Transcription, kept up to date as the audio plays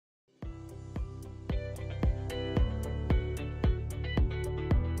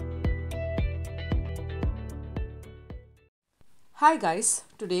Hi guys,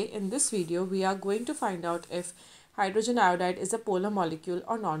 today in this video we are going to find out if hydrogen iodide is a polar molecule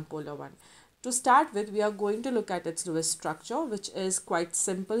or non-polar one. To start with, we are going to look at its Lewis structure, which is quite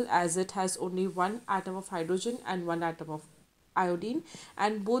simple as it has only one atom of hydrogen and one atom of iodine,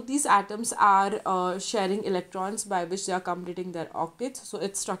 and both these atoms are sharing electrons by which they are completing their octets. So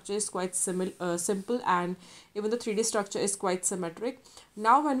its structure is quite simple, and even the 3D structure is quite symmetric.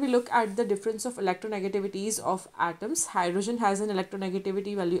 Now when we look at the difference of electronegativities of atoms, hydrogen has an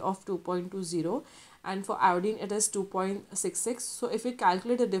electronegativity value of 2.20 and for iodine it is 2.66. So if we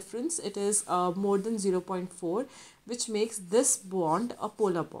calculate the difference, it is more than 0.4, which makes this bond a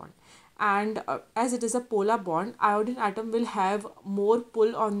polar bond. And as it is a polar bond, iodine atom will have more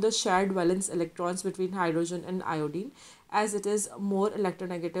pull on the shared valence electrons between hydrogen and iodine, as it is more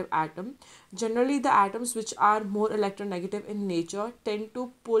electronegative atom. Generally, the atoms which are more electronegative in nature tend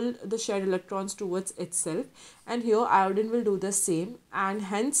to pull the shared electrons towards itself, and here iodine will do the same, and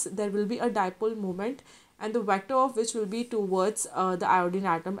hence there will be a dipole moment, and the vector of which will be towards the iodine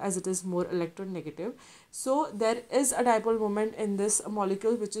atom as it is more electronegative. So there is a dipole moment in this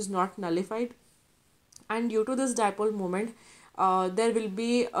molecule which is not nullified, and due to this dipole moment there will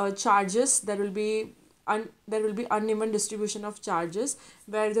be charges, there will be uneven distribution of charges,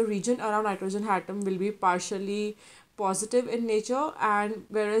 where the region around hydrogen atom will be partially positive in nature, and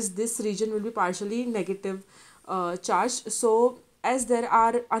whereas this region will be partially negative charged. So as there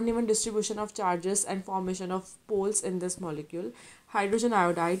are uneven distribution of charges and formation of poles in this molecule, hydrogen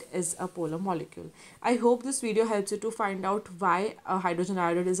iodide is a polar molecule. I hope this video helps you to find out why hydrogen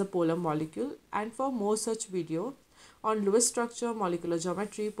iodide is a polar molecule, and for more such video on Lewis structure, molecular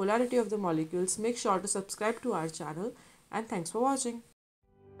geometry, polarity of the molecules, make sure to subscribe to our channel, and thanks for watching.